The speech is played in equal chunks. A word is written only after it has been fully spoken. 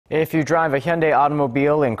If you drive a Hyundai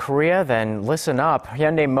automobile in Korea, then listen up.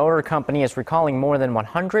 Hyundai Motor Company is recalling more than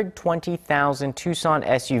 120,000 Tucson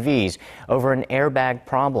SUVs over an airbag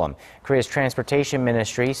problem. Korea's transportation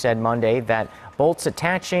ministry said Monday that bolts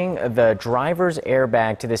attaching the driver's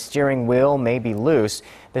airbag to the steering wheel may be loose.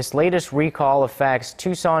 This latest recall affects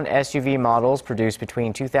Tucson SUV models produced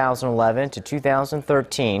between 2011 to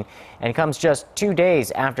 2013 and comes just 2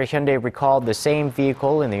 days after Hyundai recalled the same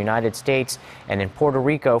vehicle in the United States and in Puerto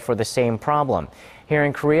Rico for the same problem. Here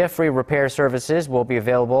in Korea, free repair services will be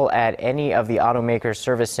available at any of the automaker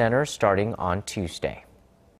service centers starting on Tuesday.